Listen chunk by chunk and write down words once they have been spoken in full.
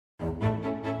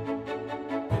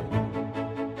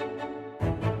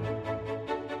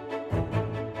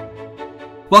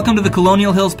Welcome to the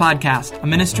Colonial Hills Podcast, a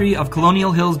ministry of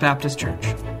Colonial Hills Baptist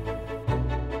Church.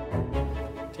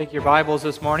 Take your Bibles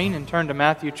this morning and turn to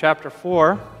Matthew chapter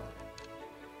 4. I'm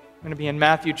going to be in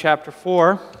Matthew chapter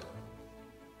 4.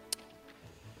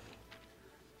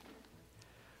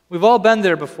 We've all been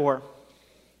there before.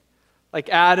 Like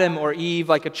Adam or Eve,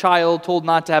 like a child told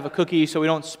not to have a cookie so we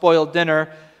don't spoil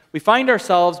dinner, we find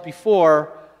ourselves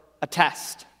before a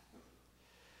test.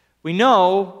 We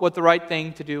know what the right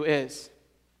thing to do is.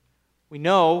 We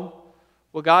know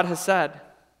what God has said.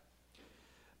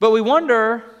 But we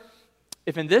wonder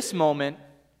if in this moment,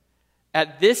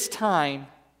 at this time,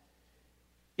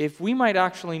 if we might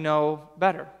actually know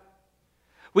better.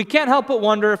 We can't help but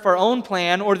wonder if our own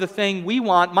plan or the thing we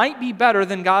want might be better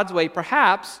than God's way.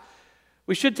 Perhaps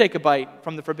we should take a bite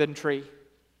from the forbidden tree.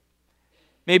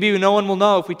 Maybe no one will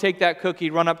know if we take that cookie,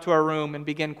 run up to our room, and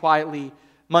begin quietly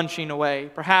munching away.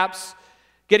 Perhaps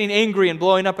getting angry and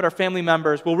blowing up at our family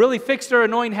members will really fix their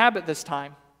annoying habit this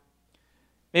time.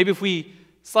 Maybe if we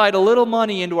slide a little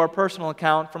money into our personal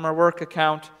account from our work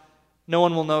account, no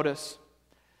one will notice.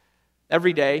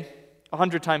 Every day,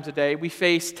 100 times a day, we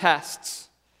face tests.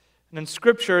 And in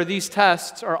Scripture, these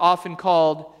tests are often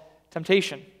called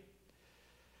temptation.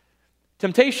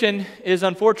 Temptation is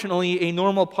unfortunately a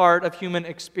normal part of human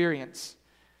experience.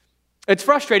 It's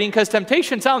frustrating because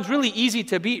temptation sounds really easy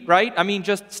to beat, right? I mean,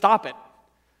 just stop it.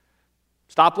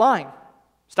 Stop lying.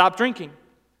 Stop drinking.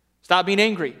 Stop being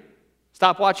angry.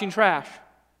 Stop watching trash.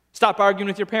 Stop arguing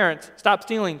with your parents. Stop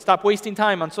stealing. Stop wasting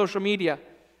time on social media.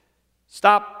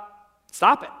 Stop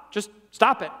it. Just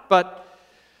stop it. But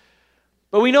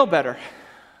we know better.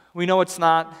 We know it's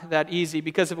not that easy,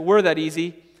 because if it were that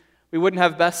easy, we wouldn't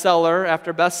have bestseller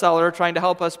after bestseller trying to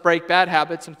help us break bad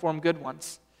habits and form good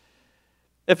ones.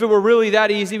 If it were really that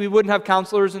easy, we wouldn't have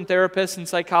counselors and therapists and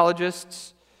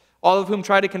psychologists, all of whom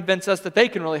try to convince us that they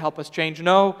can really help us change.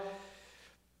 No,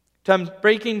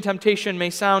 breaking temptation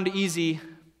may sound easy,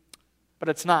 but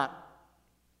it's not.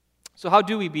 So how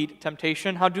do we beat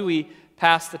temptation? How do we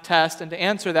pass the test? And to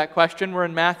answer that question, we're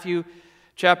in Matthew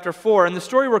chapter 4. And the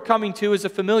story we're coming to is a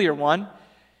familiar one,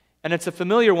 and it's a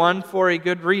familiar one for a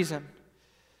good reason.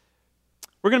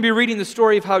 We're going to be reading the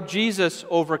story of how Jesus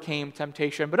overcame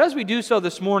temptation. But as we do so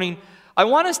this morning, I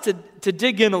want us to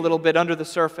dig in a little bit under the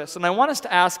surface, and I want us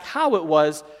to ask how it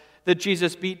was that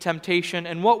Jesus beat temptation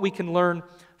and what we can learn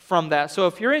from that. So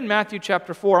if you're in Matthew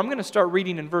chapter 4, I'm going to start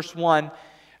reading in verse 1,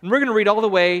 and we're going to read all the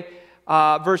way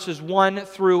verses 1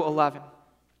 through 11. It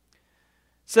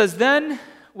says, "Then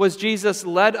was Jesus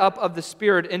led up of the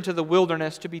Spirit into the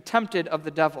wilderness to be tempted of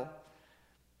the devil.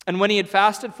 And when he had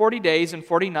fasted 40 days and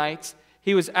 40 nights,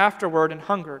 he was afterward and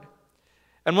hungered.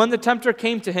 And when the tempter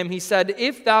came to him, he said,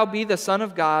 'If thou be the Son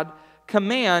of God,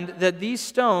 command that these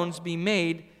stones be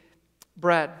made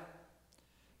bread.'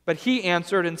 But he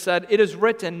answered and said, 'It is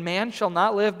written, man shall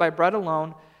not live by bread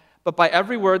alone, but by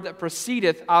every word that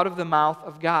proceedeth out of the mouth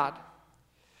of God.'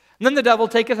 And then the devil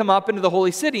taketh him up into the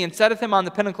holy city, and setteth him on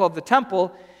the pinnacle of the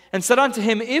temple, and said unto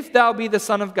him, 'If thou be the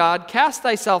Son of God, cast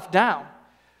thyself down.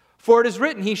 For it is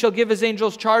written, He shall give His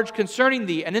angels charge concerning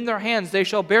thee, and in their hands they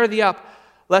shall bear thee up,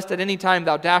 lest at any time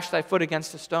thou dash thy foot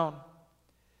against a stone.'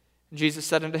 And Jesus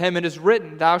said unto him, 'It is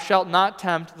written, Thou shalt not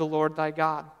tempt the Lord thy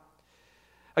God.'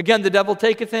 Again the devil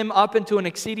taketh him up into an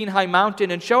exceeding high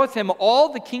mountain, and showeth him all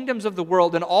the kingdoms of the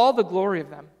world, and all the glory of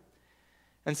them.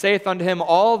 And saith unto him,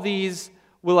 All these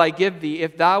will I give thee,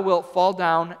 if thou wilt fall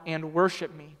down and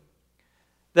worship me.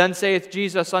 Then saith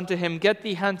Jesus unto him, Get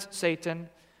thee hence, Satan,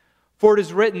 for it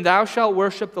is written, Thou shalt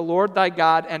worship the Lord thy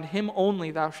God, and him only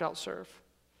thou shalt serve.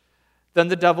 Then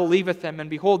the devil leaveth him, and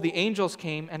behold, the angels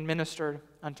came and ministered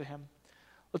unto him."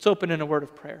 Let's open in a word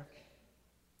of prayer.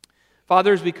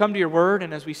 Father, as we come to your word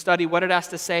and as we study what it has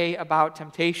to say about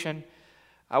temptation,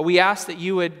 we ask that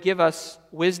you would give us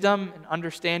wisdom and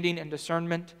understanding and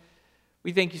discernment.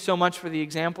 We thank you so much for the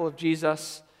example of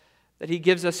Jesus that he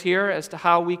gives us here as to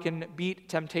how we can beat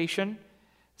temptation,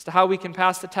 as to how we can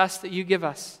pass the test that you give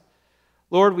us.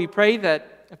 Lord, we pray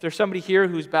that if there's somebody here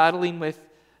who's battling with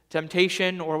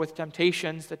temptation or with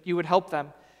temptations, that you would help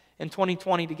them in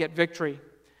 2020 to get victory.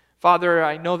 Father,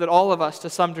 I know that all of us to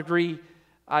some degree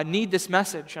need this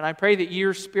message, and I pray that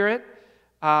your Spirit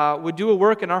would do a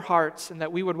work in our hearts and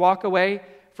that we would walk away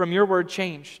from your word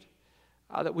changed,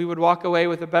 that we would walk away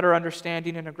with a better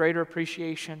understanding and a greater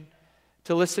appreciation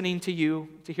to listening to you,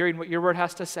 to hearing what your word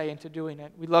has to say and to doing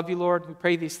it. We love you, Lord. We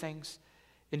pray these things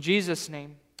in Jesus'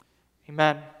 name.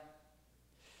 Amen.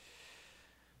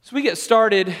 So we get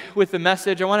started with the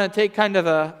message. I want to take kind of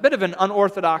a bit of an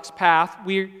unorthodox path.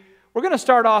 We're going to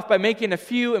start off by making a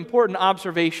few important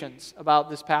observations about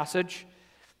this passage.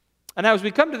 And as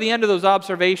we come to the end of those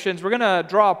observations, we're going to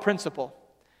draw a principle.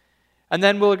 And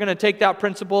then we're going to take that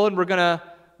principle and we're going to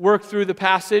work through the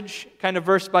passage kind of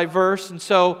verse by verse. And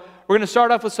so we're going to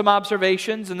start off with some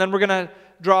observations, and then we're going to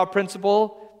draw a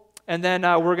principle, and then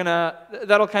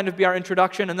that'll kind of be our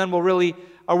introduction, and then we'll really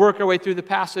work our way through the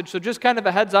passage. So just kind of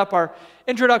a heads up, our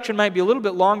introduction might be a little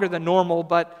bit longer than normal,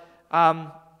 but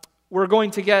we're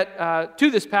going to get to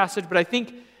this passage, but I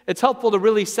think it's helpful to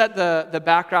really set the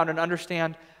background and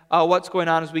understand what's going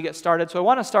on as we get started. So I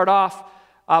want to start off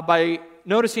by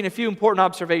noticing a few important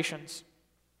observations.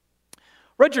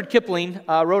 Rudyard Kipling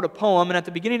wrote a poem, and at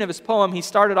the beginning of his poem, he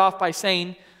started off by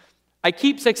saying, "I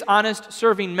keep 6 honest,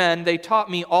 serving men. They taught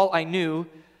me all I knew.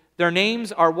 Their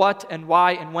names are what and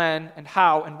why and when and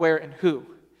how and where and who."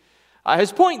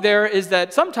 His point there is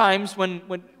that sometimes when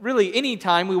really any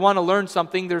time we want to learn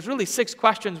something, there's really 6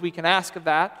 questions we can ask of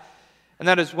that. And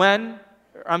that is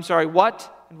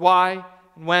what and why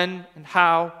and when and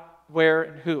how, where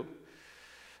and who.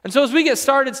 And so as we get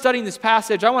started studying this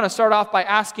passage, I want to start off by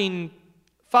asking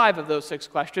 5 of those 6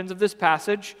 questions of this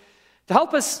passage to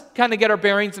help us kind of get our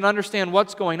bearings and understand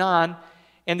what's going on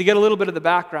and to get a little bit of the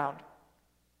background.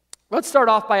 Let's start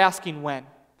off by asking when.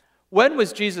 When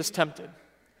was Jesus tempted?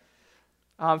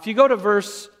 If you go to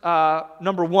verse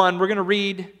number 1, we're going to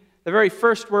read the very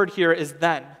first word here is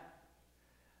then.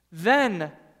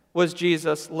 Then was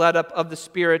Jesus led up of the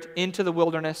Spirit into the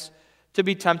wilderness to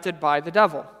be tempted by the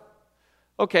devil.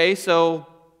 Okay, so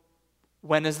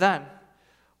when is then?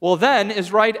 Well, then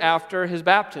is right after his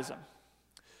baptism.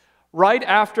 Right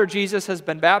after Jesus has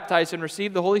been baptized and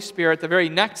received the Holy Spirit, the very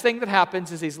next thing that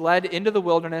happens is he's led into the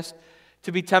wilderness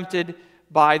to be tempted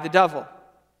by the devil.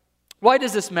 Why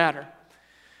does this matter?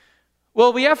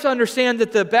 Well, we have to understand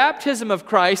that the baptism of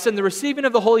Christ and the receiving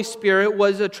of the Holy Spirit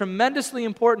was a tremendously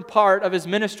important part of his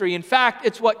ministry. In fact,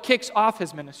 it's what kicks off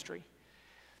his ministry.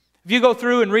 If you go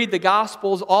through and read the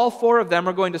Gospels, all 4 of them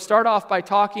are going to start off by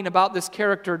talking about this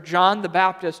character, John the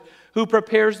Baptist, who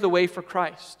prepares the way for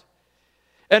Christ.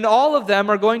 And all of them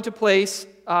are going to place,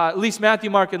 at least Matthew,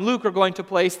 Mark, and Luke are going to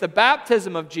place the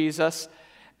baptism of Jesus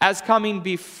as coming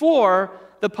before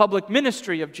the public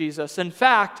ministry of Jesus. In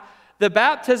fact, the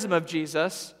baptism of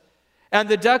Jesus and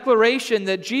the declaration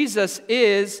that Jesus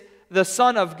is the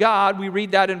Son of God, we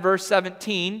read that in verse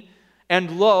 17,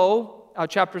 and lo,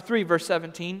 chapter 3, verse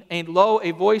 17, and lo, a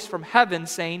voice from heaven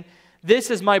saying, "This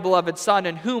is my beloved Son,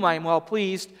 in whom I am well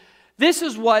pleased." This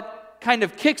is what kind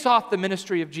of kicks off the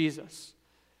ministry of Jesus.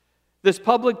 This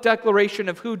public declaration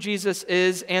of who Jesus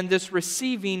is and this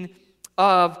receiving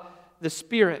of the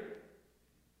Spirit.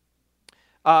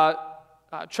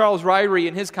 Charles Ryrie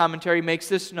in his commentary makes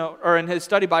this note, or in his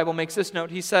study Bible makes this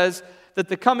note. He says that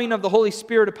the coming of the Holy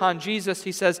Spirit upon Jesus,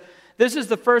 he says, this is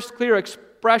the first clear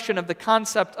expression of the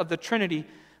concept of the Trinity.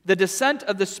 The descent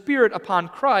of the Spirit upon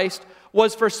Christ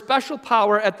was for special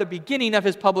power at the beginning of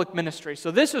his public ministry. So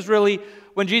this is really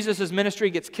when Jesus'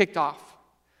 ministry gets kicked off.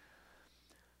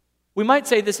 We might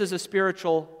say this is a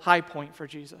spiritual high point for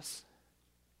Jesus.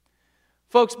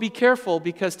 Folks, be careful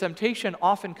because temptation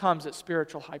often comes at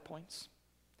spiritual high points.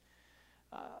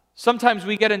 Sometimes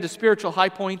we get into spiritual high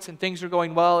points and things are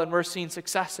going well and we're seeing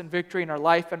success and victory in our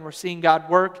life and we're seeing God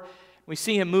work. We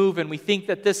see Him move and we think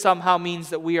that this somehow means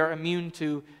that we are immune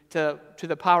to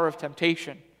the power of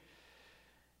temptation.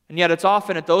 And yet it's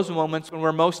often at those moments when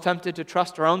we're most tempted to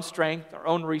trust our own strength, our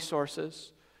own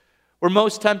resources. We're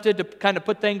most tempted to kind of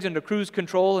put things into cruise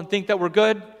control and think that we're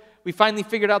good. We finally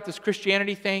figured out this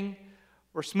Christianity thing.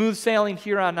 We're smooth sailing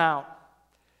here on out.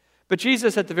 But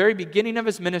Jesus, at the very beginning of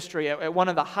his ministry, at one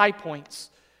of the high points,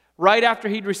 right after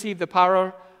he'd received the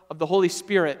power of the Holy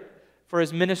Spirit for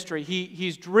his ministry,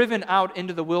 he's driven out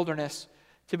into the wilderness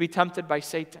to be tempted by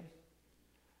Satan.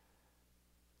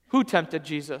 Who tempted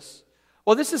Jesus?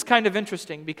 Well, this is kind of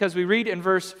interesting because we read in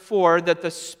verse 4 that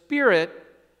the Spirit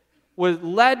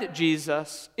led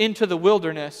Jesus into the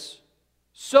wilderness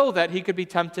so that he could be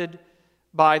tempted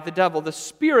by the devil. The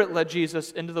Spirit led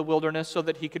Jesus into the wilderness so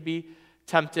that he could be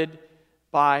tempted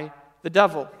by the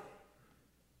devil.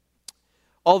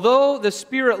 Although the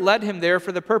Spirit led him there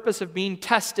for the purpose of being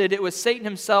tested, it was Satan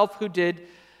himself who did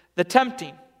the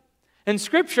tempting. In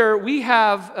Scripture, we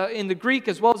have, in the Greek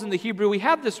as well as in the Hebrew, we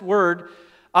have this word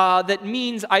that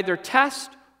means either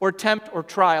test or tempt or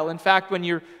trial. In fact, when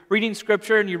you're reading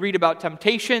Scripture and you read about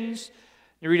temptations,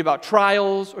 you read about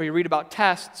trials, or you read about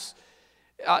tests,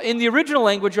 in the original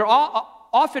language, you're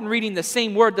often reading the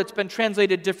same word that's been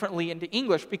translated differently into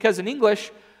English, because in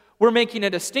English, we're making a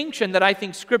distinction that I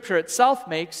think Scripture itself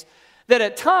makes, that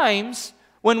at times,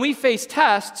 when we face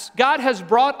tests, God has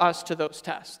brought us to those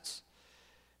tests.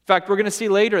 In fact, we're going to see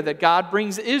later that God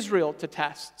brings Israel to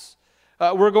tests.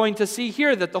 We're going to see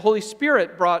here that the Holy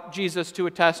Spirit brought Jesus to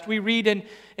a test. We read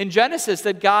in Genesis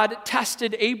that God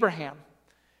tested Abraham.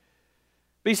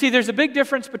 But you see, there's a big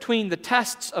difference between the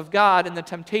tests of God and the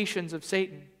temptations of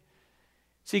Satan.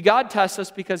 See, God tests us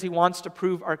because he wants to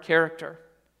prove our character.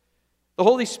 The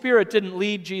Holy Spirit didn't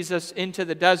lead Jesus into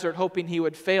the desert hoping he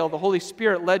would fail. The Holy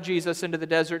Spirit led Jesus into the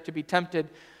desert to be tempted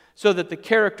so that the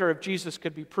character of Jesus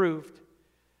could be proved.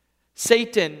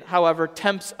 Satan, however,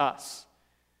 tempts us.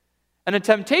 And a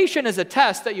temptation is a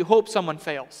test that you hope someone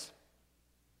fails.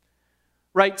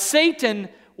 Right? Satan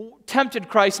tempted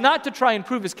Christ not to try and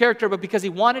prove his character, but because he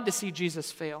wanted to see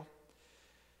Jesus fail.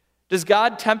 Does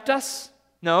God tempt us?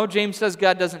 No, James says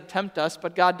God doesn't tempt us,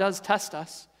 but God does test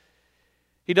us.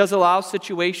 He does allow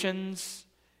situations.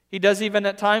 He does even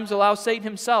at times allow Satan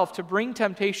himself to bring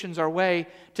temptations our way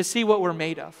to see what we're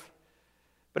made of.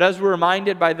 But as we're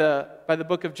reminded by the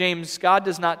book of James, God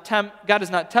is not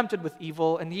tempted with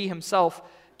evil, and he himself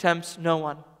tempts no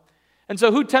one. And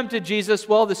so who tempted Jesus?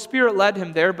 Well, the Spirit led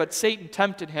him there, but Satan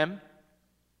tempted him.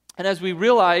 And as we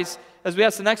ask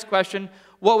the next question,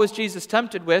 what was Jesus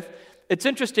tempted with? It's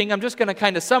interesting. I'm just going to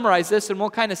kind of summarize this, and we'll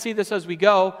kind of see this as we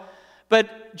go.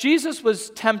 But Jesus was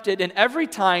tempted in every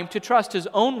time to trust his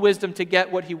own wisdom to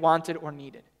get what he wanted or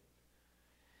needed.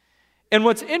 And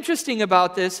what's interesting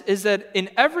about this is that in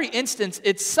every instance,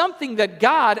 it's something that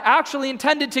God actually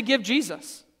intended to give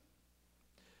Jesus.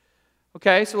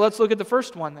 Okay, so let's look at the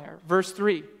first one there, verse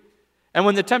 3. And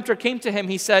when the tempter came to him,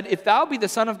 he said, "If thou be the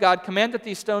Son of God, command that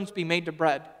these stones be made to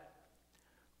bread."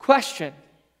 Question: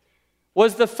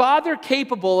 was the Father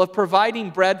capable of providing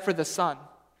bread for the Son?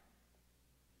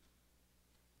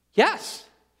 Yes.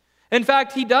 In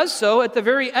fact, he does so at the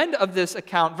very end of this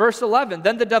account. Verse 11,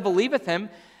 "Then the devil leaveth him,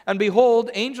 and behold,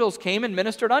 angels came and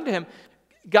ministered unto him."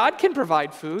 God can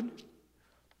provide food.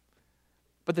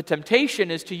 But the temptation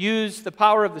is to use the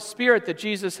power of the Spirit that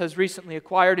Jesus has recently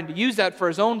acquired and to use that for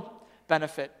his own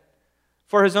benefit,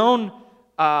 for his own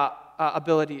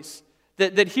abilities.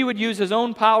 That he would use his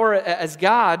own power as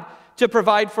God to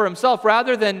provide for himself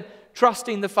rather than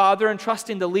trusting the Father and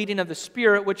trusting the leading of the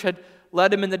Spirit, which had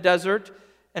led him in the desert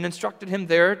and instructed him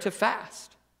there to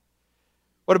fast.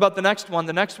 What about the next one?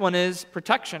 The next one is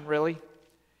protection, really.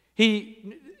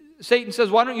 Satan says,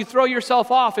 "Why don't you throw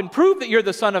yourself off and prove that you're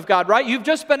the Son of God," right? You've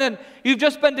just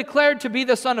been declared to be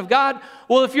the Son of God.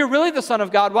 Well, if you're really the Son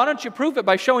of God, why don't you prove it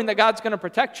by showing that God's going to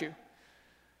protect you?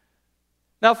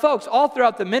 Now, folks, all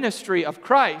throughout the ministry of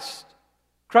Christ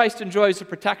enjoys the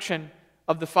protection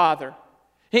of the Father.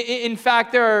 In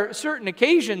fact, there are certain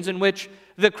occasions in which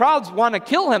the crowds want to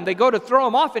kill him. They go to throw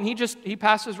him off, and he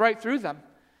passes right through them.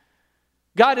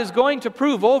 God is going to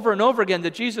prove over and over again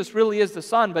that Jesus really is the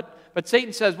Son, but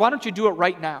Satan says, "Why don't you do it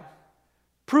right now?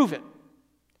 Prove it."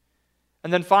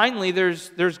 And then finally,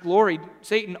 there's glory.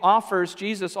 Satan offers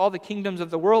Jesus all the kingdoms of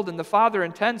the world, and the Father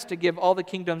intends to give all the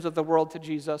kingdoms of the world to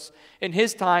Jesus in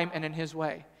his time and in his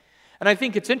way. And I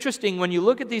think it's interesting when you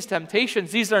look at these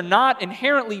temptations, these are not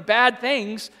inherently bad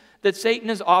things that Satan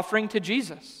is offering to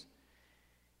Jesus.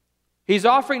 He's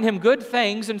offering him good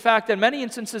things, in fact, in many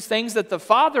instances, things that the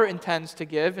Father intends to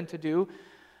give and to do,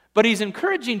 but he's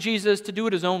encouraging Jesus to do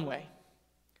it his own way,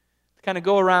 to kind of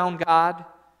go around God,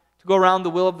 to go around the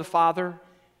will of the Father.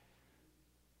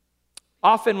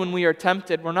 Often when we are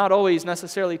tempted, we're not always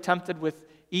necessarily tempted with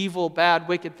evil, bad,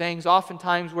 wicked things.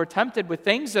 Oftentimes we're tempted with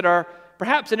things that are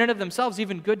perhaps in and of themselves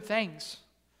even good things.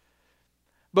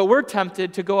 But we're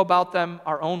tempted to go about them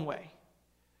our own way,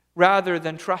 rather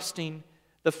than trusting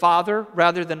the Father,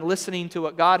 rather than listening to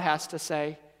what God has to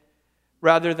say,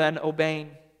 rather than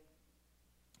obeying.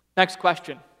 Next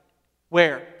question.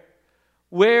 Where?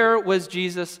 Where was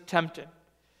Jesus tempted?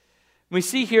 We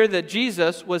see here that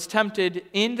Jesus was tempted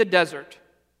in the desert.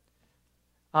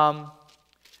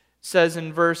 Says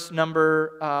in verse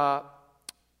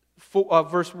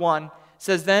 1,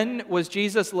 says, "Then was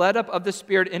Jesus led up of the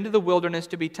Spirit into the wilderness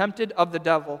to be tempted of the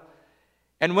devil.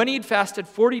 And when he had fasted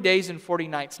 40 days and 40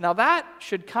 nights." Now that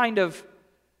should kind of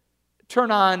turn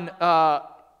on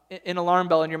an alarm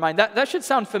bell in your mind. That should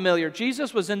sound familiar.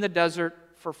 Jesus was in the desert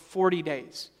for 40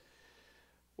 days.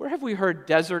 Where have we heard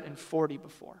desert and 40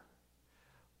 before?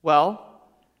 Well,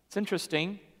 it's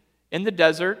interesting. In the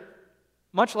desert,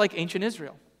 much like ancient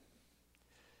Israel.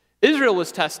 Israel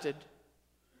was tested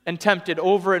and tempted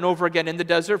over and over again in the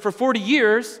desert. For 40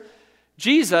 years,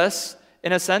 Jesus,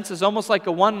 in a sense, is almost like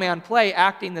a one-man play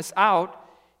acting this out.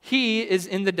 He is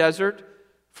in the desert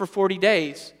for 40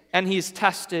 days, and he's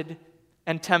tested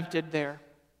and tempted there.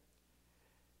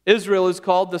 Israel is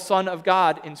called the Son of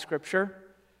God in Scripture.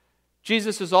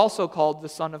 Jesus is also called the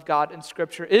Son of God in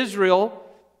Scripture. Israel,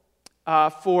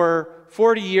 for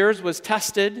 40 years, was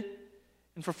tested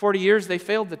And for 40 years, they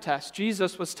failed the test.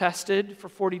 Jesus was tested for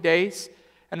 40 days,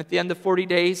 and at the end of 40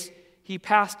 days, he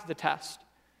passed the test.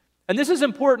 And this is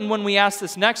important when we ask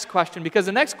this next question, because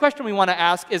the next question we want to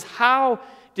ask is, how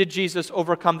did Jesus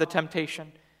overcome the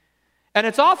temptation? And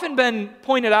it's often been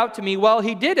pointed out to me, well,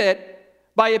 he did it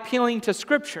by appealing to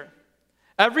Scripture.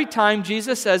 Every time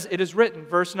Jesus says, it is written,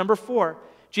 verse number 4,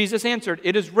 Jesus answered,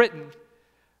 it is written.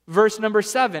 Verse number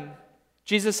 7,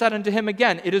 Jesus said unto him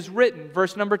again, it is written.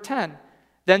 Verse number 10,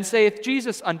 then saith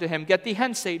Jesus unto him, get thee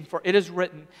hence, Satan, for it is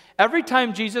written. Every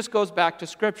time Jesus goes back to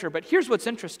Scripture. But here's what's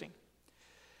interesting.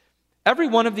 Every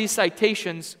one of these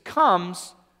citations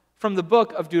comes from the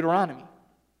book of Deuteronomy.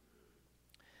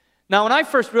 Now, when I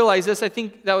first realized this, I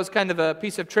think that was kind of a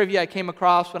piece of trivia I came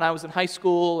across when I was in high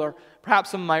school or perhaps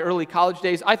some of my early college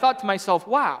days. I thought to myself,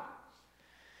 wow,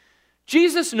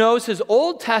 Jesus knows his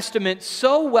Old Testament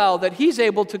so well that he's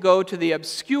able to go to the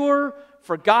obscure,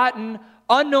 forgotten,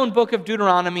 unknown book of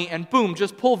Deuteronomy and boom,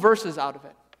 just pull verses out of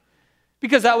it.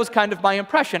 Because that was kind of my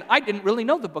impression. I didn't really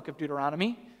know the book of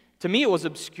Deuteronomy. To me, it was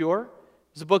obscure.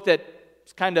 It was a book that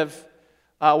was kind of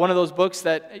one of those books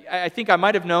that I think I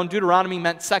might have known. Deuteronomy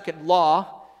meant second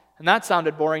law, and that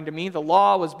sounded boring to me. The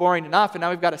law was boring enough, and now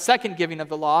we've got a second giving of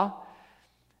the law.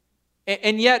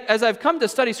 And yet, as I've come to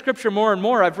study Scripture more and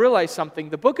more, I've realized something.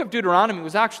 The book of Deuteronomy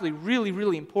was actually really,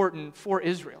 really important for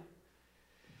Israel.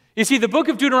 You see, the book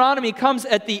of Deuteronomy comes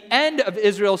at the end of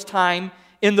Israel's time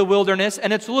in the wilderness,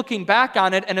 and it's looking back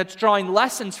on it, and it's drawing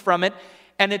lessons from it,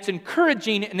 and it's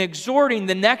encouraging and exhorting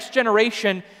the next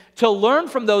generation to learn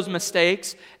from those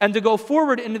mistakes and to go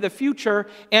forward into the future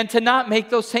and to not make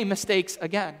those same mistakes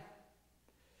again.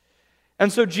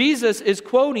 And so Jesus is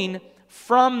quoting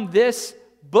from this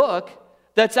book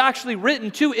that's actually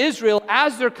written to Israel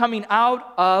as they're coming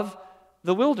out of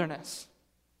the wilderness.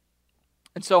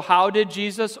 And so how did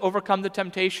Jesus overcome the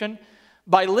temptation?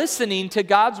 By listening to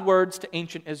God's words to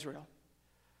ancient Israel.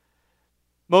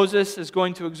 Moses is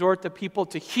going to exhort the people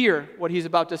to hear what he's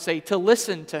about to say, to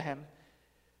listen to him,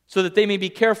 so that they may be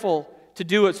careful to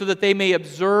do it, so that they may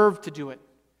observe to do it.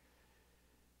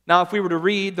 Now, if we were to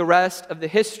read the rest of the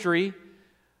history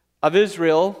of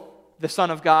Israel, the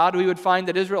Son of God, we would find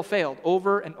that Israel failed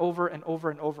over and over and over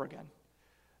and over again.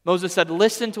 Moses said,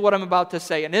 listen to what I'm about to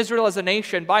say. And Israel as a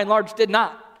nation, by and large, did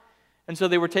not. And so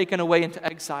they were taken away into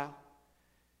exile.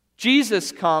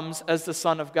 Jesus comes as the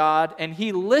Son of God, and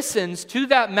he listens to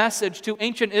that message to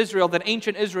ancient Israel that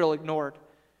ancient Israel ignored.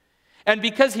 And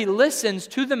because he listens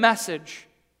to the message,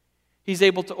 he's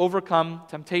able to overcome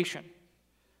temptation.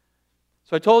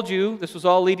 So I told you this was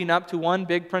all leading up to one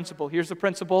big principle. Here's the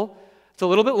principle. It's a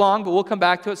little bit long, but we'll come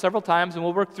back to it several times and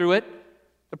we'll work through it.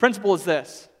 The principle is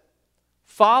this.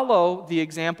 Follow the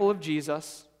example of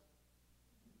Jesus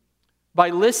by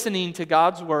listening to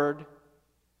God's word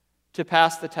to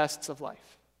pass the tests of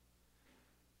life.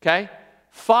 Okay?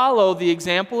 Follow the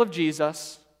example of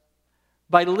Jesus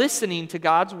by listening to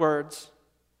God's words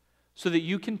so that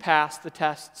you can pass the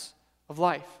tests of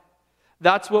life.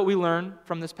 That's what we learn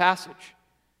from this passage.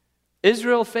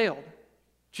 Israel failed.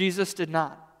 Jesus did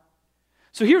not.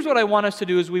 So here's what I want us to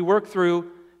do as we work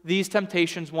through these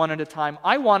temptations one at a time.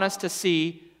 I want us to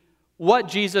see what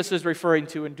Jesus is referring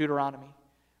to in Deuteronomy,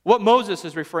 what Moses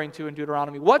is referring to in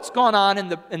Deuteronomy, what's gone on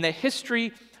in the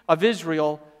history of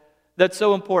Israel that's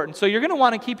so important. So you're going to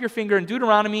want to keep your finger in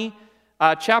Deuteronomy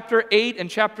chapter 8 and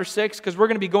chapter 6, because we're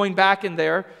going to be going back in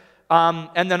there.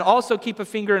 And then also keep a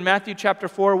finger in Matthew chapter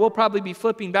 4. We'll probably be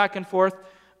flipping back and forth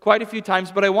quite a few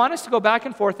times, but I want us to go back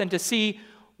and forth and to see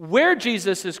where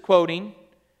Jesus is quoting,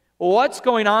 what's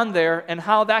going on there, and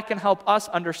how that can help us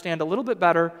understand a little bit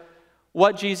better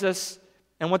what Jesus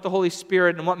and what the Holy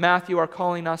Spirit and what Matthew are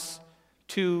calling us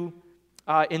to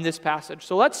in this passage.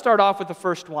 So let's start off with the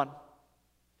first one.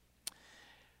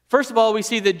 First of all, we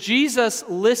see that Jesus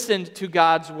listened to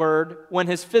God's word when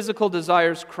his physical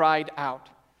desires cried out.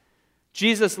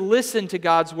 Jesus listened to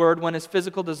God's word when his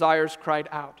physical desires cried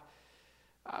out.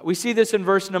 We see this in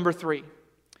verse number 3. It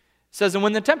says, and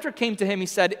when the tempter came to him, he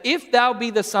said, if thou be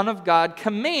the Son of God,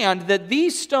 command that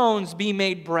these stones be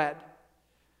made bread.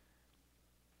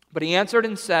 But he answered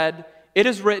and said, it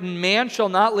is written, man shall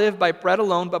not live by bread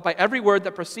alone, but by every word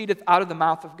that proceedeth out of the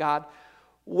mouth of God.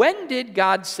 When did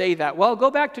God say that? Well,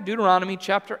 go back to Deuteronomy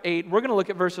chapter 8. We're going to look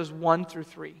at verses 1 through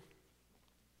 3.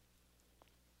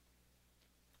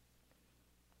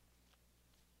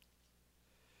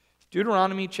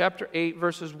 Deuteronomy chapter 8,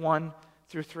 verses 1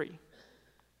 through 3.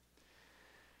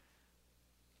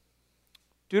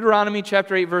 Deuteronomy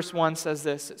chapter 8, verse 1 says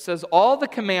this. It says, all the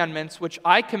commandments which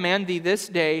I command thee this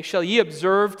day shall ye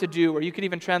observe to do, or you could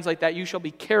even translate that, you shall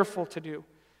be careful to do,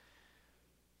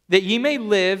 that ye may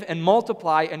live and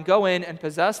multiply and go in and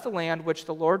possess the land which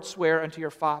the Lord sware unto your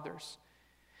fathers.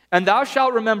 And thou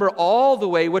shalt remember all the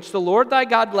way which the Lord thy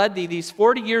God led thee these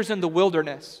 40 years in the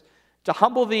wilderness, to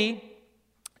humble thee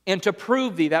and to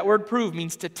prove thee. That word prove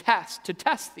means to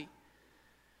test thee.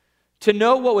 To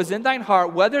know what was in thine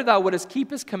heart, whether thou wouldest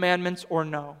keep his commandments or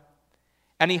no.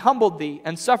 And he humbled thee,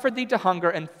 and suffered thee to hunger,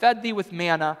 and fed thee with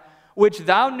manna, which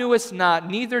thou knewest not,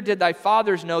 neither did thy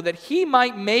fathers know, that he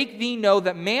might make thee know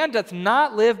that man doth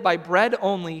not live by bread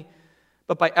only,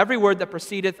 but by every word that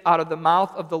proceedeth out of the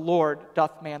mouth of the Lord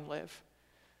doth man live.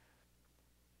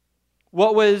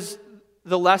 What was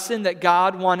the lesson that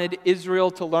God wanted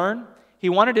Israel to learn? He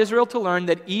wanted Israel to learn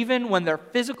that even when their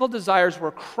physical desires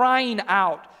were crying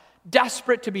out,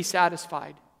 desperate to be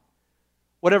satisfied,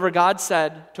 whatever God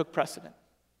said took precedent.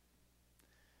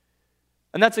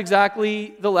 And that's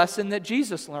exactly the lesson that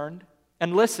Jesus learned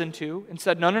and listened to and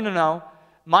said, no.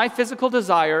 My physical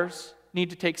desires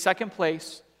need to take second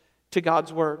place to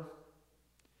God's word.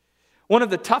 One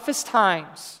of the toughest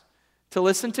times to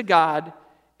listen to God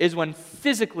is when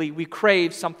physically we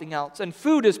crave something else. And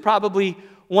food is probably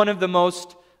one of the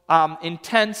most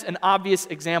intense and obvious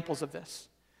examples of this.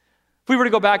 If we were to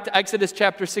go back to Exodus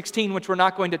chapter 16, which we're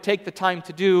not going to take the time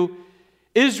to do,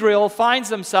 Israel finds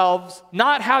themselves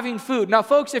not having food. Now,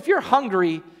 folks, if you're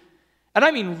hungry, and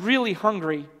I mean really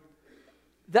hungry,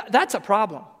 that's a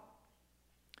problem.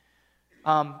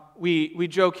 We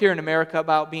joke here in America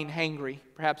about being hangry.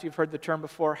 Perhaps you've heard the term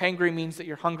before. Hangry means that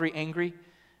you're hungry, angry.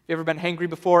 Have you ever been hangry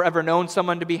before? Ever known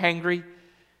someone to be hangry?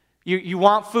 You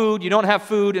want food, you don't have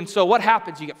food, and so what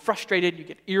happens? You get frustrated, you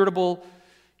get irritable,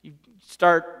 you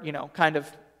start, kind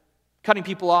of cutting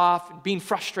people off and being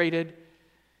frustrated.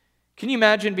 Can you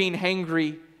imagine being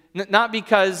hangry, not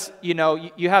because,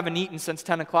 you haven't eaten since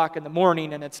 10 o'clock in the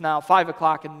morning and it's now 5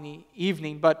 o'clock in the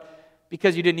evening, but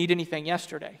because you didn't eat anything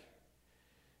yesterday,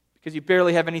 because you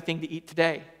barely have anything to eat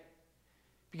today,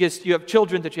 because you have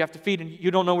children that you have to feed and you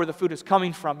don't know where the food is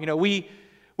coming from.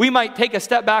 We might take a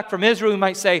step back from Israel. We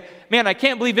might say, man, I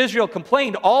can't believe Israel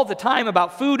complained all the time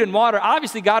about food and water.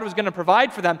 Obviously, God was going to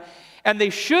provide for them, and they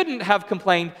shouldn't have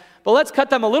complained. But let's cut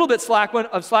them a little bit slack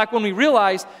when we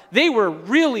realize they were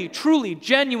really, truly,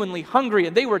 genuinely hungry,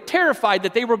 and they were terrified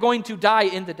that they were going to die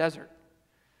in the desert.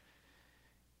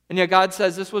 And yet God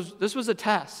says this was a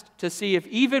test to see if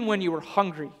even when you were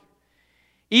hungry,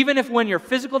 even if when your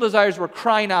physical desires were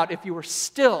crying out, if you were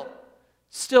still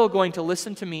going to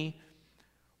listen to me,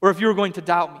 or if you were going to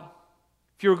doubt me,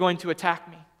 if you were going to attack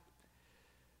me.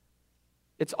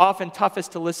 It's often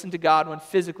toughest to listen to God when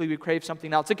physically we crave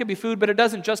something else. It could be food, but it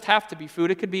doesn't just have to be food.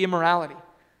 It could be immorality.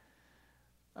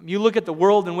 You look at the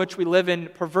world in which we live in,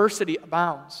 perversity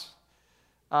abounds.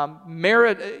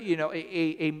 Marriage,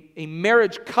 a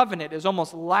marriage covenant is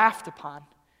almost laughed upon.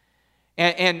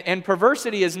 And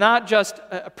perversity is not just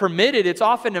permitted, it's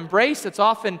often embraced, it's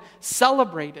often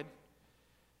celebrated.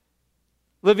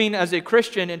 Living as a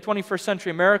Christian in 21st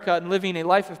century America and living a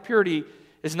life of purity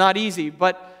is not easy,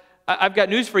 but I've got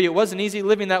news for you. It wasn't easy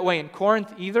living that way in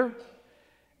Corinth either.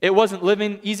 It wasn't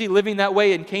easy living that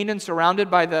way in Canaan,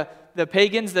 surrounded by the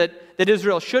pagans that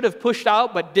Israel should have pushed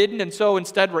out but didn't, and so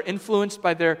instead were influenced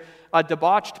by their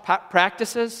debauched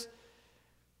practices.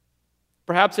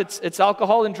 Perhaps it's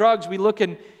alcohol and drugs. We look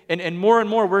and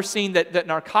more we're seeing that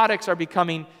narcotics are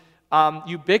becoming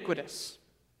ubiquitous.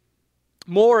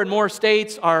 More and more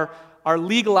states are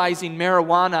legalizing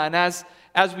marijuana, and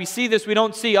as we see this, we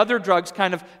don't see other drugs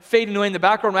kind of fading away in the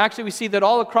background. Actually, we see that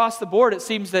all across the board, it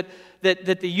seems that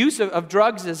the use of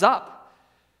drugs is up.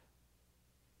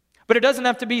 But it doesn't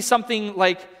have to be something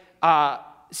like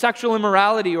sexual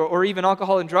immorality or even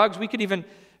alcohol and drugs. We could even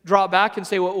draw back and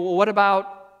say, well, what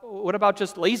about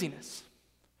just laziness?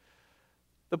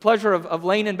 The pleasure of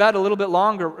laying in bed a little bit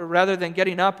longer rather than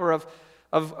getting up, or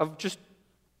of just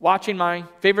watching my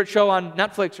favorite show on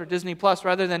Netflix or Disney Plus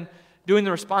rather than doing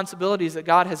the responsibilities that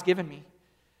God has given me.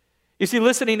 You see,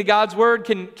 listening to God's word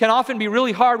can often be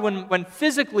really hard when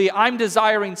physically I'm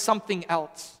desiring something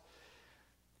else.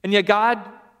 And yet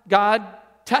God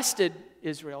tested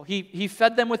Israel. He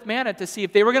fed them with manna to see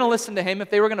if they were going to listen to him, if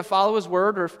they were going to follow his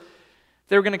word, or if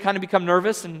they were going to kind of become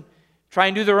nervous and try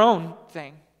and do their own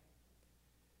thing.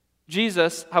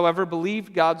 Jesus, however,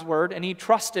 believed God's word, and he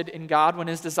trusted in God when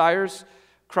his desires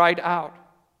cried out.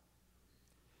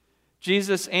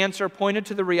 Jesus' answer pointed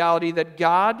to the reality that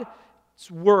God's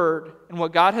word and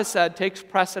what God has said takes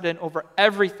precedent over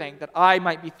everything that I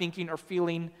might be thinking or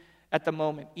feeling at the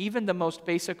moment, even the most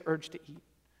basic urge to eat.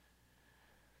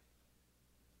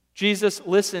 Jesus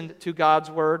listened to God's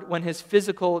word when his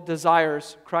physical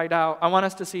desires cried out. I want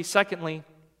us to see, secondly,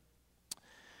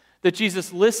 that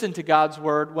Jesus listened to God's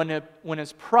word when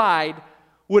his pride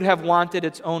would have wanted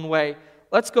its own way.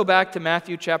 Let's go back to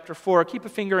Matthew chapter 4. Keep a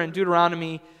finger in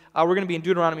Deuteronomy. We're going to be in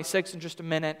Deuteronomy 6 in just a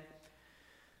minute.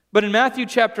 But in Matthew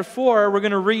chapter 4, we're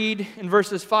going to read in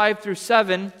verses 5 through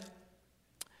 7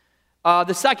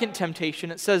 the second temptation.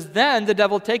 It says, "Then the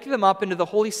devil taketh him up into the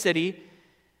holy city,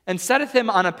 and setteth him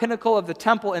on a pinnacle of the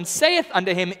temple, and saith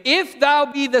unto him, If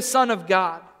thou be the Son of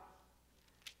God,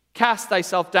 cast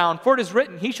thyself down, for it is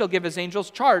written, He shall give his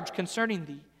angels charge concerning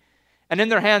thee. And in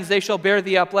their hands they shall bear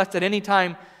thee up, lest at any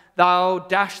time thou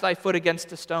dash thy foot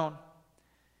against a stone.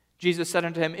 Jesus said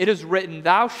unto him, It is written,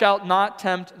 Thou shalt not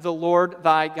tempt the Lord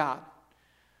thy God."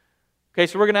 Okay,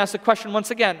 so we're going to ask the question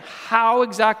once again, how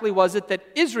exactly was it that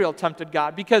Israel tempted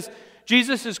God? Because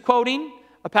Jesus is quoting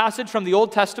a passage from the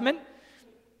Old Testament.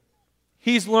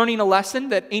 He's learning a lesson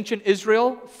that ancient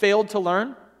Israel failed to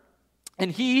learn.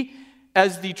 And he,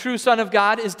 as the true Son of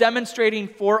God, is demonstrating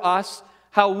for us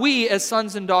how we, as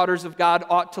sons and daughters of God,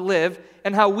 ought to live,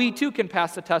 and how we too can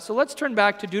pass the test. So let's turn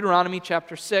back to Deuteronomy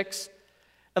chapter 6,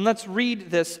 and let's read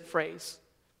this phrase.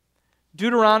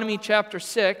 Deuteronomy chapter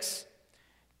 6,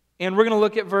 and we're going to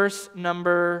look at verse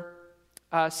number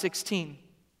 16.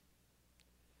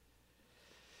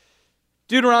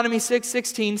 Deuteronomy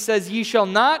 6:16 says, "Ye shall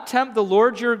not tempt the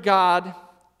Lord your God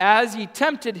as ye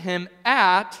tempted him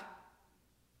at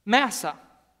Massah."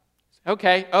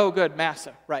 Okay, oh good,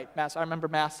 Massah, right, Massah. I remember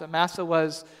Massah. Massah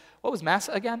was, what was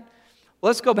Massah again? Well,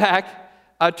 let's go back.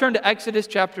 Turn to Exodus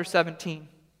chapter 17.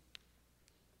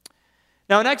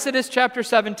 Now in Exodus chapter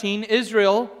 17,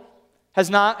 Israel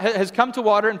has come to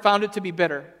water and found it to be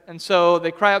bitter. And so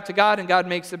they cry out to God, and God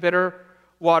makes the bitter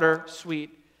water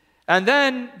sweet. And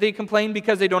then they complain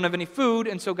because they don't have any food,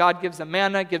 and so God gives them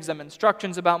manna, gives them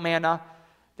instructions about manna.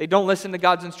 They don't listen to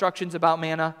God's instructions about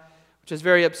manna, which is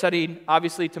very upsetting,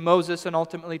 obviously, to Moses and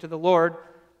ultimately to the Lord.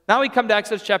 Now we come to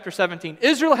Exodus chapter 17.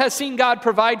 Israel has seen God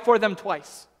provide for them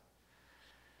twice.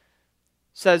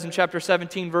 It says in chapter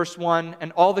 17, verse 1,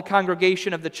 "And all the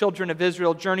congregation of the children of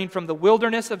Israel journeyed from the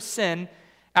wilderness of Sin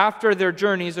after their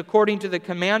journeys according to the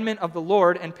commandment of the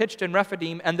Lord, and pitched in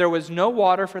Rephidim, and there was no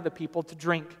water for the people to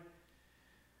drink.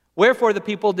 Wherefore the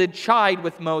people did chide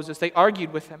with Moses," they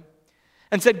argued with him,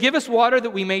 "and said, Give us water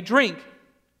that we may drink.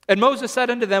 And Moses said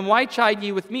unto them, Why chide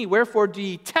ye with me? Wherefore do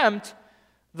ye tempt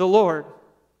the Lord?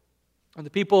 And the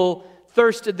people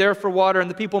thirsted there for water,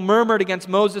 and the people murmured against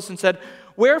Moses and said,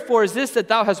 Wherefore is this that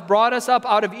thou hast brought us up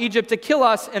out of Egypt to kill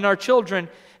us and our children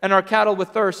and our cattle with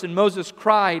thirst? And Moses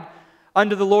cried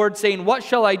unto the Lord, saying, What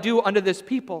shall I do unto this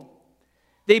people?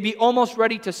 They be almost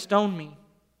ready to stone me.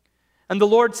 And the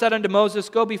Lord said unto Moses,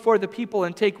 Go before the people,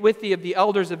 and take with thee of the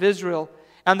elders of Israel,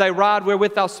 and thy rod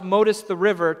wherewith thou smotest the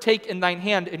river, take in thine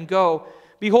hand, and go.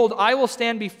 Behold, I will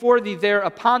stand before thee there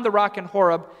upon the rock in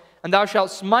Horeb, and thou shalt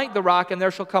smite the rock, and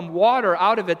there shall come water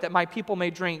out of it, that my people may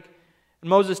drink. And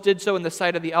Moses did so in the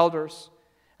sight of the elders.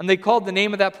 And they called the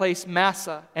name of that place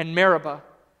Massah and Meribah,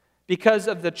 because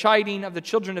of the chiding of the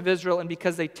children of Israel, and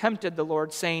because they tempted the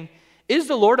Lord, saying, Is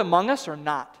the Lord among us or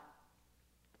not?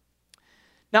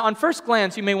 Now, on first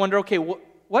glance, you may wonder, okay,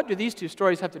 what do these two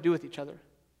stories have to do with each other,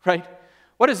 right?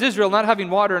 What does Israel not having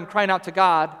water and crying out to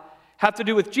God have to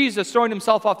do with Jesus throwing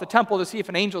himself off the temple to see if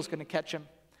an angel is going to catch him?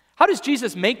 How does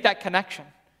Jesus make that connection?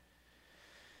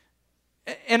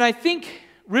 And I think,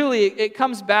 really, it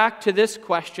comes back to this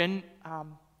question,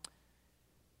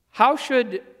 how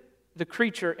should the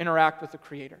creature interact with the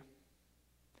Creator?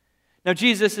 Now,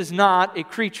 Jesus is not a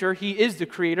creature, he is the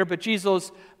Creator, but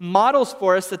Jesus models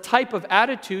for us the type of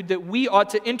attitude that we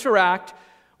ought to interact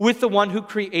with the one who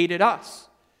created us.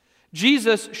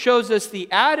 Jesus shows us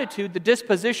the attitude, the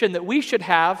disposition that we should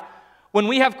have when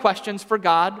we have questions for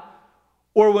God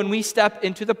or when we step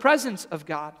into the presence of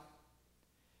God.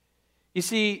 You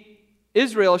see,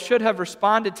 Israel should have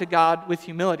responded to God with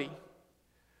humility,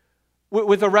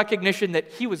 with a recognition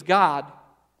that he was God,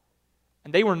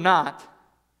 and they were not.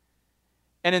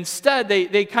 And instead,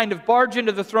 they kind of barge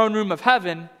into the throne room of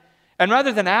heaven, and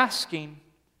rather than asking,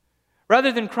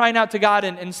 rather than crying out to God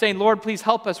and saying, Lord, please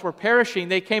help us, we're perishing,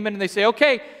 they came in and they say,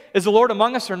 okay, is the Lord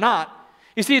among us or not?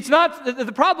 You see,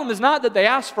 the problem is not that they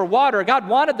asked for water. God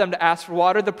wanted them to ask for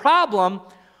water. The problem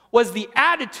was the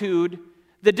attitude,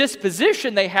 the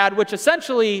disposition they had, which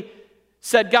essentially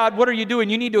said, God, what are you doing?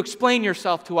 You need to explain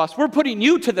yourself to us. We're putting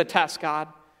you to the test, God,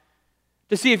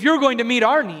 to see if you're going to meet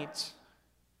our needs.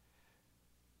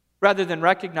 Rather than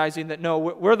recognizing that, no,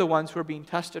 we're the ones who are being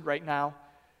tested right now.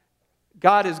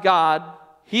 God is God.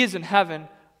 He is in heaven.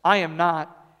 I am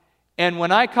not. And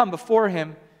when I come before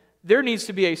him, there needs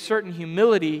to be a certain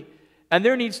humility and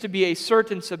there needs to be a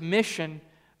certain submission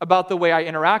about the way I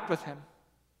interact with him.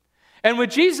 And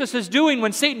what Jesus is doing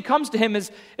when Satan comes to him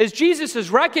is Jesus is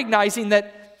recognizing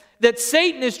that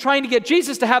Satan is trying to get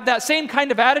Jesus to have that same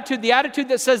kind of attitude, the attitude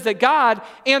that says that God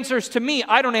answers to me,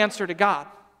 I don't answer to God.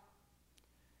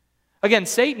 Again,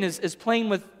 Satan is playing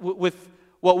with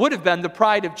what would have been the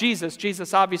pride of Jesus.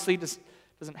 Jesus obviously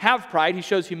doesn't have pride. He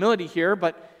shows humility here,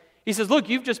 but he says, look,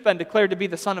 you've just been declared to be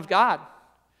the Son of God.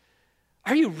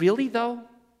 Are you really, though?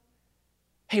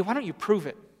 Hey, why don't you prove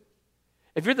it?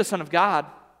 If you're the Son of God,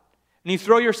 and you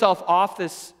throw yourself off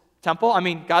this temple, I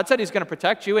mean, God said he's going to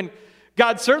protect you, and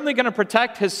God's certainly going to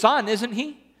protect his Son, isn't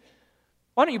he?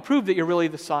 Why don't you prove that you're really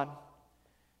the Son?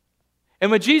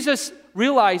 And what Jesus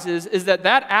realizes is that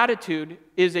attitude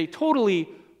is a totally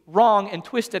wrong and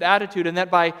twisted attitude, and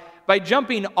that by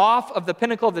jumping off of the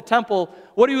pinnacle of the temple,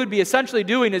 what he would be essentially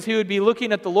doing is he would be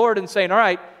looking at the Lord and saying, all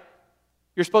right,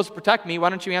 you're supposed to protect me, why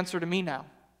don't you answer to me now?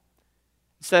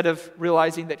 Instead of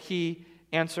realizing that he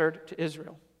answered to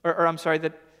Israel.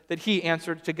 That he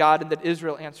answered to God and that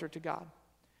Israel answered to God.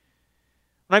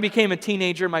 When I became a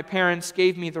teenager, my parents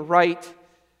gave me the right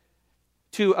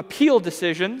to appeal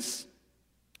decisions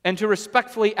and to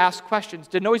respectfully ask questions.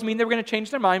 Didn't always mean they were going to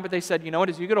change their mind, but they said, you know what,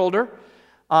 as you get older,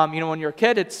 when you're a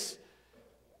kid, it's,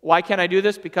 why can't I do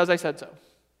this? Because I said so.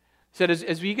 He said,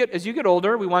 as you get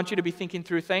older, we want you to be thinking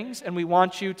through things, and we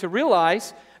want you to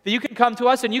realize that you can come to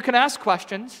us and you can ask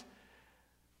questions,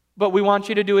 but we want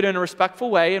you to do it in a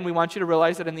respectful way, and we want you to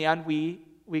realize that in the end, we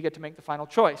get to make the final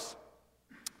choice.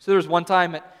 So there was one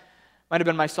time, it might have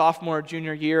been my sophomore or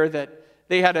junior year, that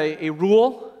they had a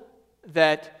rule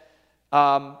that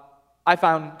I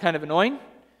found kind of annoying,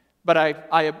 but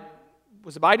I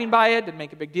was abiding by it, didn't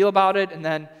make a big deal about it, and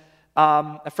then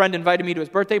a friend invited me to his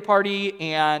birthday party,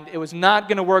 and it was not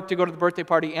going to work to go to the birthday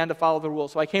party and to follow the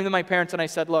rules. So I came to my parents and I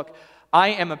said, look, I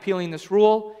am appealing this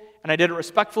rule, and I did it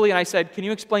respectfully, and I said, can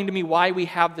you explain to me why we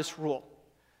have this rule?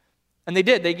 And they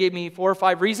did. They gave me 4 or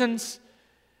 5 reasons,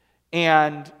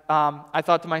 and I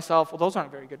thought to myself, well, those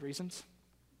aren't very good reasons.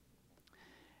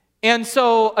 And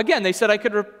so, again, they said I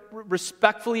could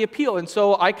respectfully appeal, and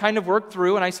so I kind of worked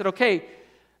through, and I said, okay,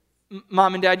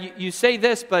 Mom and Dad, you say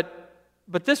this, but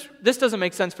this doesn't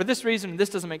make sense for this reason, and this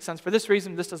doesn't make sense for this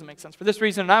reason, and this doesn't make sense for this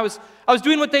reason. And I was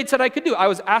doing what they'd said I could do. I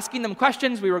was asking them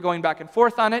questions. We were going back and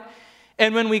forth on it.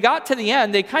 And when we got to the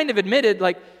end, they kind of admitted,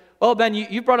 like, well, Ben,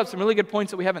 you brought up some really good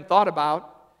points that we haven't thought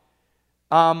about.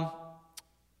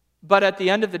 But at the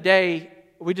end of the day,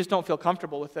 we just don't feel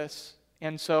comfortable with this.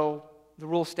 And so the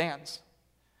rule stands.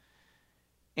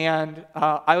 And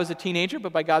I was a teenager,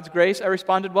 but by God's grace, I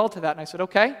responded well to that. And I said,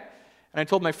 okay. And I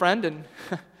told my friend, and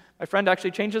my friend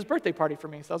actually changed his birthday party for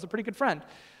me, so that was a pretty good friend.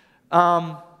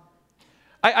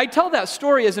 I tell that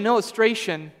story as an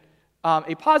illustration,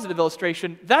 a positive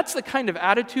illustration. That's the kind of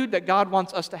attitude that God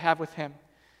wants us to have with him.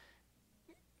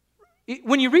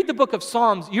 When you read the book of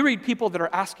Psalms, you read people that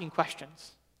are asking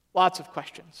questions, lots of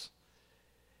questions.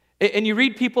 And you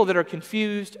read people that are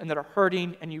confused and that are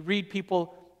hurting, and you read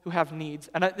people who have needs.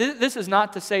 And this is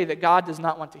not to say that God does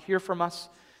not want to hear from us.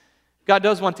 God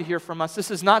does want to hear from us. This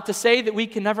is not to say that we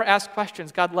can never ask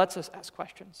questions. God lets us ask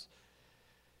questions.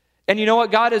 And you know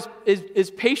what? God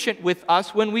is patient with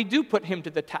us when we do put him to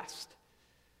the test.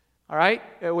 All right?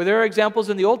 Well, there are examples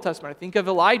in the Old Testament. I think of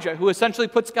Elijah, who essentially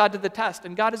puts God to the test,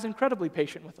 and God is incredibly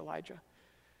patient with Elijah.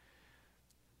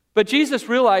 But Jesus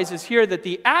realizes here that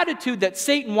the attitude that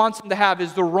Satan wants him to have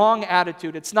is the wrong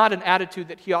attitude. It's not an attitude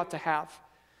that he ought to have.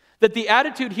 That the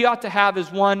attitude he ought to have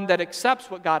is one that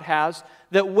accepts what God has,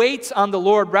 that waits on the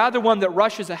Lord, rather one that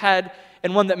rushes ahead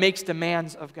and one that makes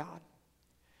demands of God.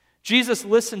 Jesus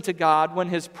listened to God when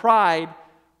his pride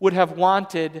would have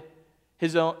wanted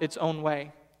its own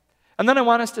way. And then I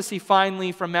want us to see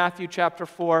finally from Matthew chapter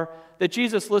 4 that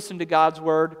Jesus listened to God's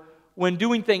word when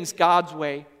doing things God's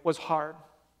way was hard.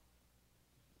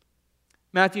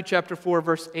 Matthew chapter 4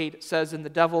 verse 8 says, "And the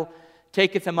devil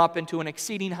taketh him up into an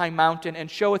exceeding high mountain, and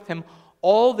showeth him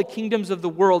all the kingdoms of the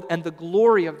world and the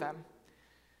glory of them,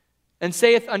 and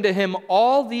saith unto him,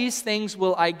 All these things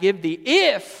will I give thee,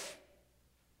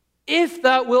 if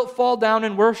thou wilt fall down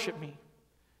and worship me."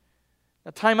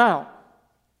 Now time out.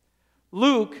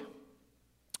 Luke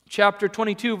chapter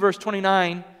 22 verse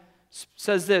 29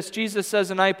 says this. Jesus says,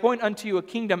 "And I appoint unto you a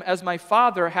kingdom as my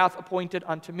Father hath appointed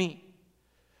unto me."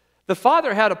 The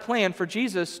Father had a plan for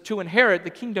Jesus to inherit the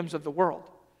kingdoms of the world.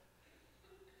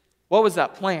 What was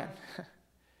that plan?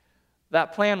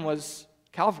 That plan was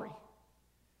Calvary.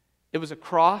 It was a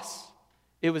cross.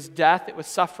 It was death. It was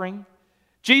suffering.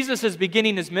 Jesus is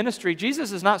beginning his ministry.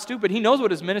 Jesus is not stupid. He knows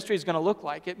what his ministry is going to look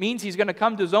like. It means he's going to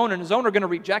come to his own, and his own are going to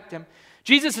reject him.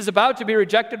 Jesus is about to be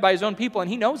rejected by his own people, and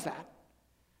he knows that.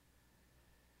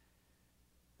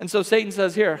 And so Satan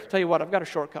says, here, tell you what, I've got a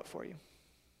shortcut for you.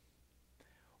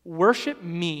 Worship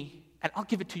me, and I'll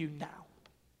give it to you now.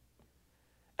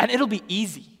 And it'll be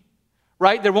easy,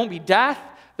 right? There won't be death.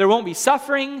 There won't be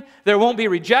suffering. There won't be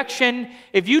rejection.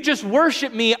 If you just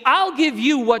worship me, I'll give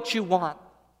you what you want.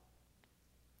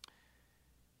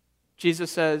 Jesus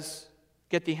says,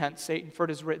 get thee hence, Satan, for it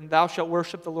is written, thou shalt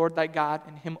worship the Lord thy God,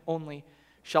 and him only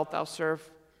shalt thou serve.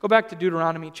 Go back to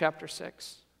Deuteronomy chapter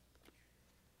 6.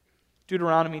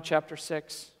 Deuteronomy chapter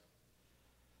 6.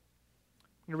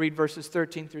 I'm going to read verses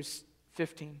 13 through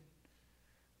 15.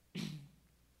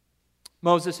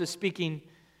 Moses is speaking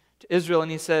to Israel, and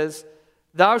he says,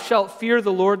 thou shalt fear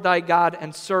the Lord thy God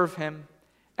and serve him,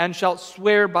 and shalt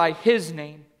swear by his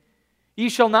name. Ye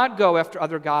shall not go after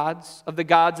other gods, of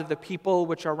the people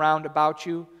which are round about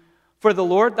you. For the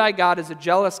Lord thy God is a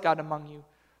jealous God among you,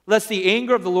 lest the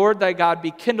anger of the Lord thy God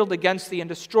be kindled against thee, and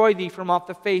destroy thee from off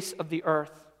the face of the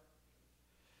earth.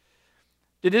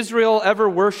 Did Israel ever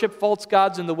worship false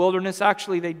gods in the wilderness?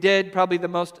 Actually, they did. Probably the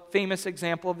most famous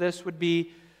example of this would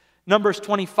be Numbers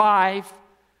 25,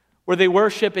 where they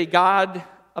worship a god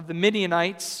of the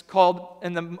Midianites or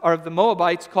of the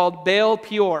Moabites called Baal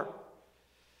Peor.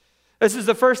 This is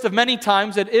the first of many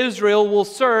times that Israel will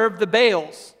serve the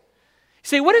Baals. You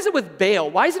say, what is it with Baal?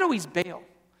 Why is it always Baal?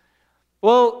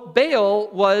 Well,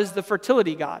 Baal was the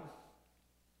fertility god.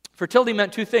 Fertility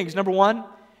meant two things. Number one,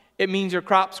 it means your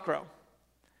crops grow.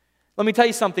 Let me tell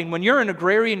you something. When you're an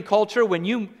agrarian culture, when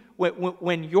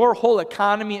your whole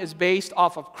economy is based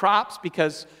off of crops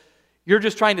because you're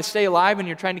just trying to stay alive and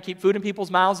you're trying to keep food in people's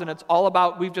mouths and it's all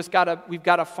about we've got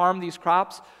to farm these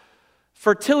crops.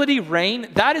 Fertility, rain,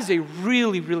 that is a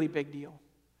really, really big deal.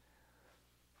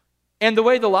 And the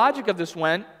way the logic of this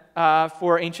went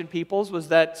for ancient peoples was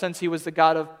that since he was the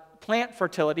god of plant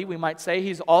fertility, we might say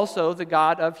he's also the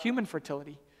god of human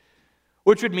fertility,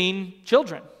 which would mean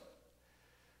children.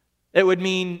 It would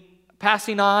mean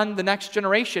passing on the next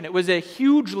generation. It was a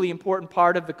hugely important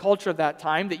part of the culture of that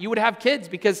time that you would have kids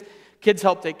because kids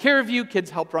help take care of you, kids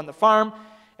help run the farm.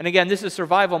 And again, this is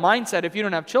survival mindset. If you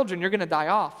don't have children, you're going to die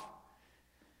off.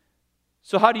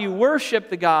 So how do you worship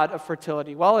the god of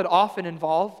fertility? Well, it often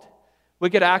involved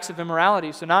wicked acts of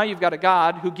immorality. So now you've got a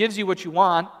god who gives you what you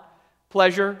want,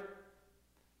 pleasure,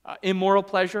 immoral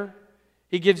pleasure.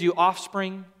 He gives you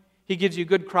offspring. He gives you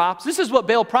good crops. This is what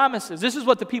Baal promises. This is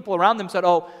what the people around them said,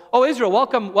 oh, Israel,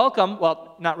 welcome.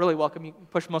 Well, not really welcome. You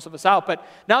push most of us out. But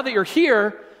now that you're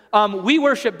here, we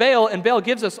worship Baal, and Baal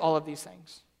gives us all of these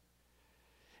things.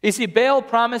 You see, Baal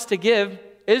promised to give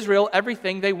Israel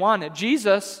everything they wanted.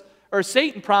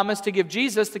 Satan promised to give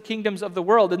Jesus the kingdoms of the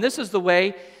world. And this is the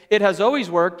way it has always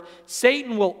worked.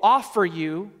 Satan will offer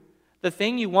you the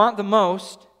thing you want the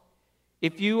most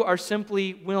if you are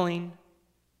simply willing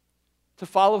to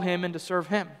follow him and to serve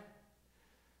him.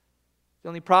 The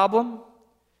only problem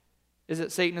is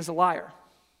that Satan is a liar.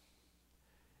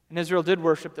 And Israel did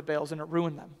worship the Baals, and it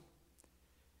ruined them.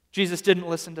 Jesus didn't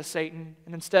listen to Satan,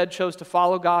 and instead chose to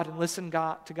follow God and listen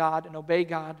to God and obey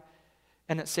God,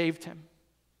 and it saved him.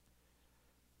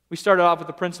 We started off with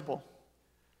a principle.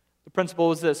 The principle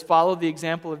was this: follow the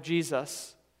example of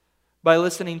Jesus by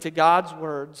listening to God's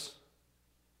words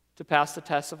to pass the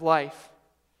test of life.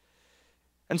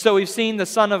 And so we've seen the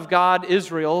Son of God,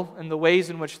 Israel, and the ways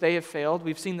in which they have failed.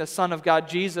 We've seen the Son of God,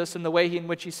 Jesus, and the way in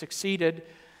which he succeeded.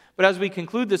 But as we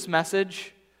conclude this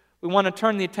message, we want to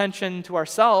turn the attention to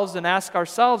ourselves and ask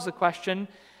ourselves the question,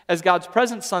 as God's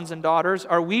present sons and daughters,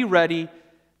 are we ready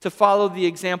to follow the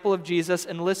example of Jesus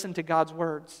and listen to God's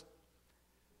words?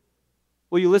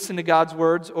 Will you listen to God's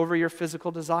words over your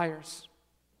physical desires?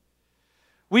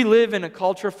 We live in a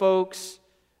culture, folks,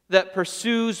 that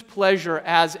pursues pleasure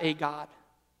as a god.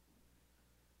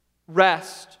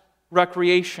 Rest,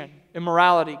 recreation,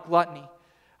 immorality, gluttony.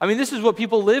 I mean, this is what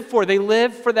people live for. They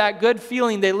live for that good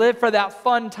feeling. They live for that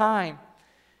fun time.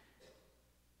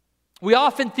 We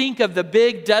often think of the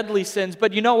big, deadly sins,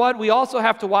 but you know what? We also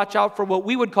have to watch out for what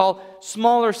we would call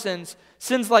smaller sins.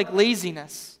 Sins like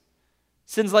laziness.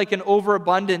 Sins like an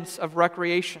overabundance of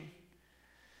recreation.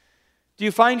 Do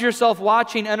you find yourself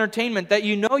watching entertainment that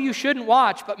you know you shouldn't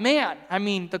watch, but man, I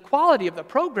mean, the quality of the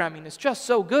programming is just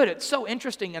so good. It's so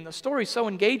interesting, and the story's so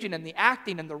engaging, and the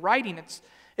acting and the writing,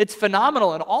 it's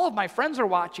phenomenal, and all of my friends are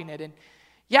watching it. And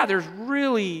yeah, there's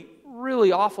really,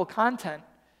 really awful content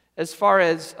as far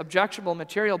as objectionable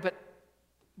material,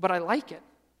 but I like it.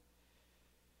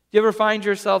 Do you ever find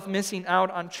yourself missing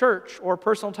out on church or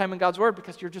personal time in God's Word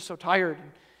because you're just so tired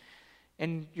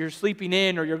and you're sleeping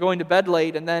in or you're going to bed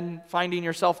late and then finding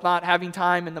yourself not having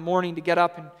time in the morning to get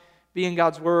up and be in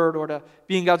God's Word or to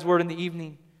be in God's Word in the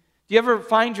evening? Do you ever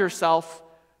find yourself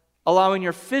allowing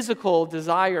your physical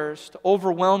desires to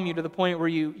overwhelm you to the point where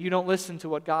you don't listen to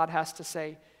what God has to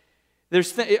say.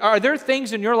 Are there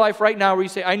things in your life right now where you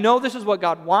say, I know this is what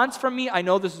God wants from me, I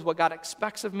know this is what God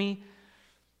expects of me,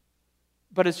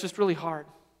 but it's just really hard?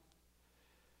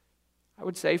 I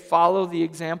would say follow the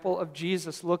example of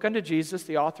Jesus. Look unto Jesus,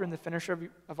 the author and the finisher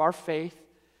of our faith,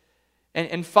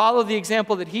 and follow the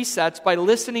example that he sets by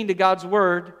listening to God's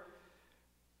word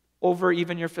over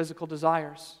even your physical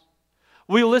desires.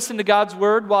 Will you listen to God's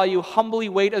word while you humbly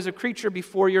wait as a creature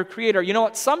before your Creator? You know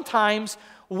what? Sometimes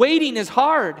waiting is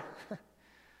hard.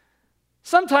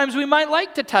 Sometimes we might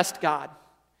like to test God.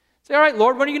 Say, all right,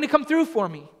 Lord, when are you going to come through for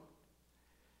me?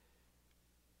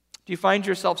 Do you find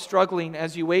yourself struggling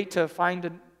as you wait to find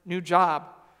a new job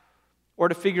or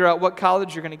to figure out what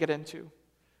college you're going to get into?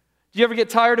 Do you ever get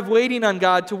tired of waiting on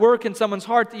God to work in someone's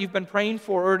heart that you've been praying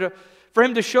for, or for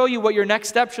Him to show you what your next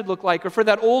step should look like, or for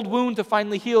that old wound to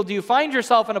finally heal? Do you find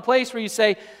yourself in a place where you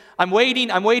say, I'm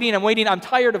waiting, I'm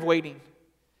tired of waiting?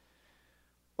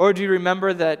 Or do you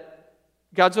remember that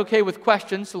God's okay with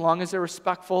questions so long as they're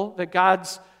respectful, that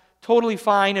God's totally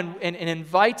fine and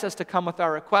invites us to come with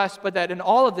our requests, but that in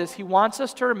all of this, He wants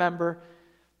us to remember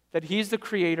that He's the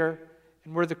Creator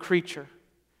and we're the creature?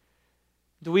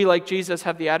 Do we, like Jesus,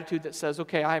 have the attitude that says,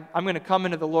 okay, I'm going to come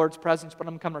into the Lord's presence, but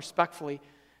I'm going to come respectfully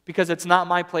because it's not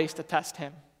my place to test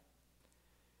Him?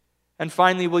 And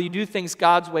finally, will you do things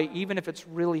God's way even if it's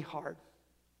really hard?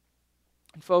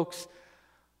 And folks,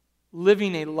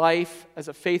 living a life as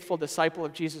a faithful disciple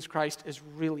of Jesus Christ is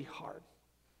really hard.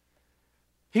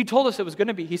 He told us it was going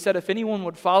to be. He said, if anyone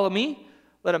would follow me,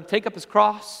 let him take up his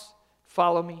cross,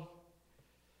 follow me.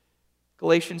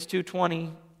 Galatians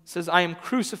 2:20 says, I am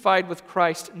crucified with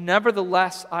Christ.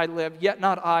 Nevertheless I live, yet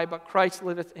not I, but Christ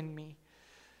liveth in me.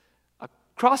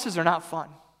 Crosses are not fun.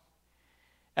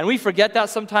 And we forget that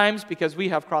sometimes because we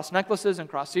have cross necklaces and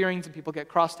cross earrings, and people get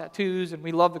cross tattoos, and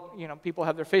we love, people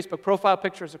have their Facebook profile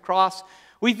picture as a cross.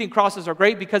 We think crosses are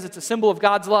great because it's a symbol of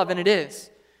God's love, and it is.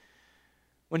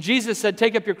 When Jesus said,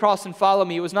 take up your cross and follow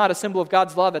me, it was not a symbol of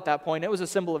God's love at that point. It was a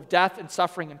symbol of death and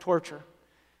suffering and torture.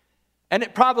 And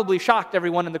it probably shocked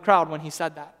everyone in the crowd when He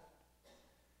said that.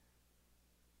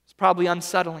 It's probably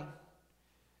unsettling.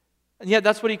 And yet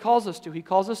that's what He calls us to. He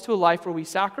calls us to a life where we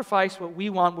sacrifice what we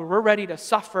want, where we're ready to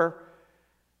suffer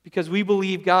because we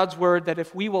believe God's word that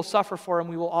if we will suffer for Him,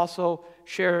 we will also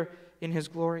share in His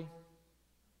glory.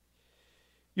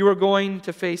 You are going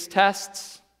to face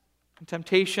tests and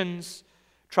temptations,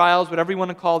 trials, whatever you want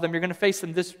to call them. You're going to face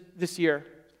them this year.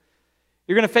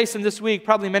 You're going to face them this week.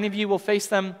 Probably many of you will face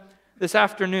them this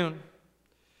afternoon.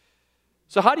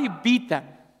 So how do you beat them?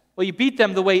 Well, you beat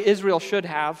them the way Israel should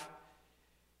have.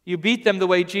 You beat them the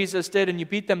way Jesus did, and you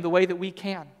beat them the way that we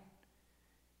can.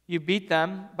 You beat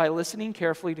them by listening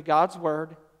carefully to God's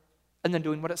word and then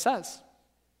doing what it says.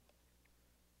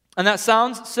 And that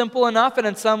sounds simple enough, and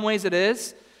in some ways it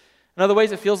is. In other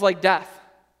ways it feels like death.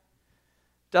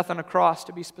 Death on a cross,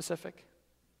 to be specific.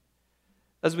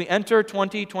 As we enter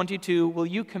 2022, will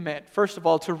you commit, first of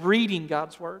all, to reading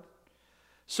God's word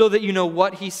so that you know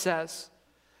what He says?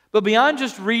 But beyond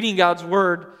just reading God's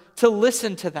word, to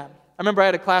listen to them. I remember I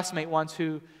had a classmate once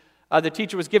who the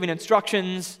teacher was giving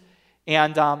instructions,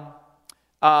 and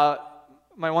my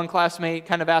one classmate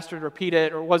kind of asked her to repeat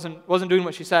it, or wasn't doing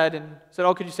what she said, and said,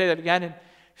 oh, could you say that again? And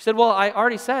she said, well, I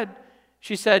already said.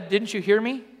 She said, didn't you hear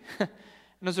me? And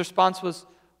his response was,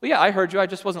 well, yeah, I heard you, I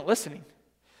just wasn't listening.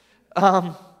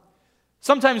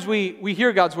 Sometimes we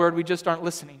hear God's word, we just aren't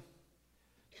listening.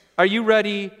 Are you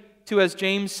ready to, as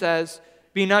James says,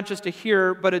 be not just a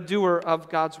hearer, but a doer of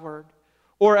God's word?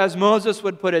 Or as Moses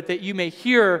would put it, that you may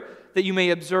hear, that you may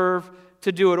observe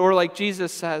to do it. Or like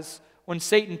Jesus says, when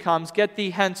Satan comes, get thee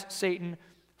hence, Satan,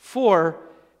 for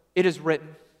it is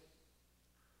written.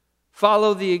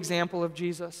 Follow the example of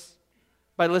Jesus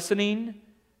by listening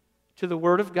to the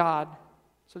word of God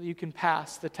so that you can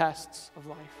pass the tests of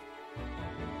life.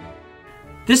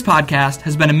 This podcast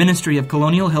has been a ministry of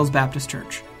Colonial Hills Baptist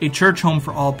Church, a church home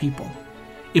for all people.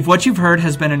 If what you've heard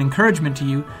has been an encouragement to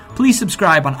you, please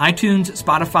subscribe on iTunes,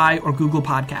 Spotify, or Google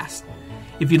Podcasts.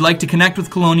 If you'd like to connect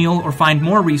with Colonial or find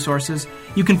more resources,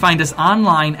 you can find us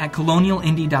online at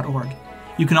colonialindy.org.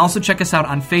 You can also check us out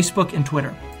on Facebook and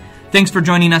Twitter. Thanks for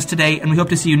joining us today, and we hope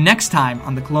to see you next time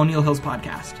on the Colonial Hills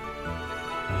Podcast.